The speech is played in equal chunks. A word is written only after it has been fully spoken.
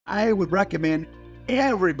I would recommend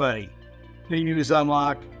everybody to use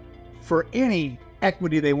Unlock for any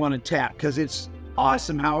equity they want to tap because it's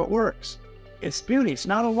awesome how it works. It's beauty. It's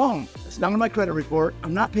not a loan. It's not on my credit report.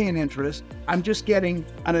 I'm not paying interest. I'm just getting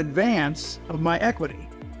an advance of my equity.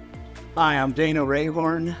 Hi, I'm Dana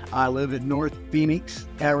Rayhorn. I live in North Phoenix,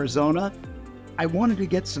 Arizona. I wanted to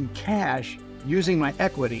get some cash using my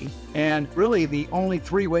equity, and really the only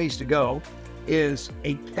three ways to go is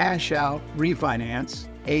a cash out refinance,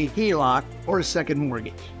 a HELOC, or a second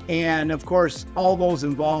mortgage. And of course, all those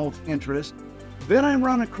involve interest. Then I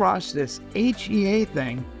run across this HEA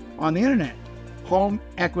thing on the internet, Home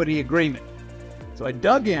Equity Agreement. So I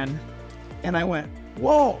dug in and I went,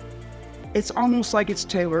 whoa, it's almost like it's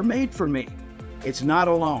tailor-made for me. It's not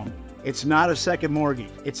a loan. It's not a second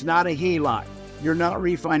mortgage. It's not a HELOC. You're not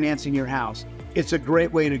refinancing your house. It's a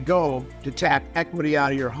great way to go to tap equity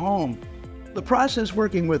out of your home. The process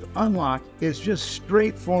working with Unlock is just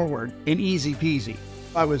straightforward and easy peasy.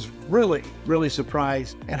 I was really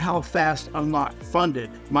surprised at how fast Unlock funded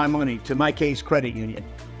my money to my case credit union.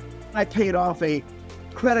 I paid off a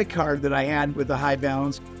credit card that I had with a high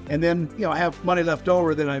balance, and then I have money left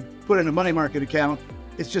over that I put in a money market account.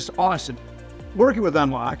 It's just awesome. Working with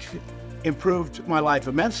Unlock improved my life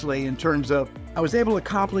immensely in terms of I was able to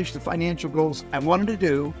accomplish the financial goals I wanted to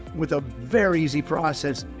do with a very easy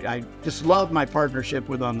process. I just love my partnership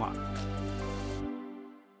with Unlock.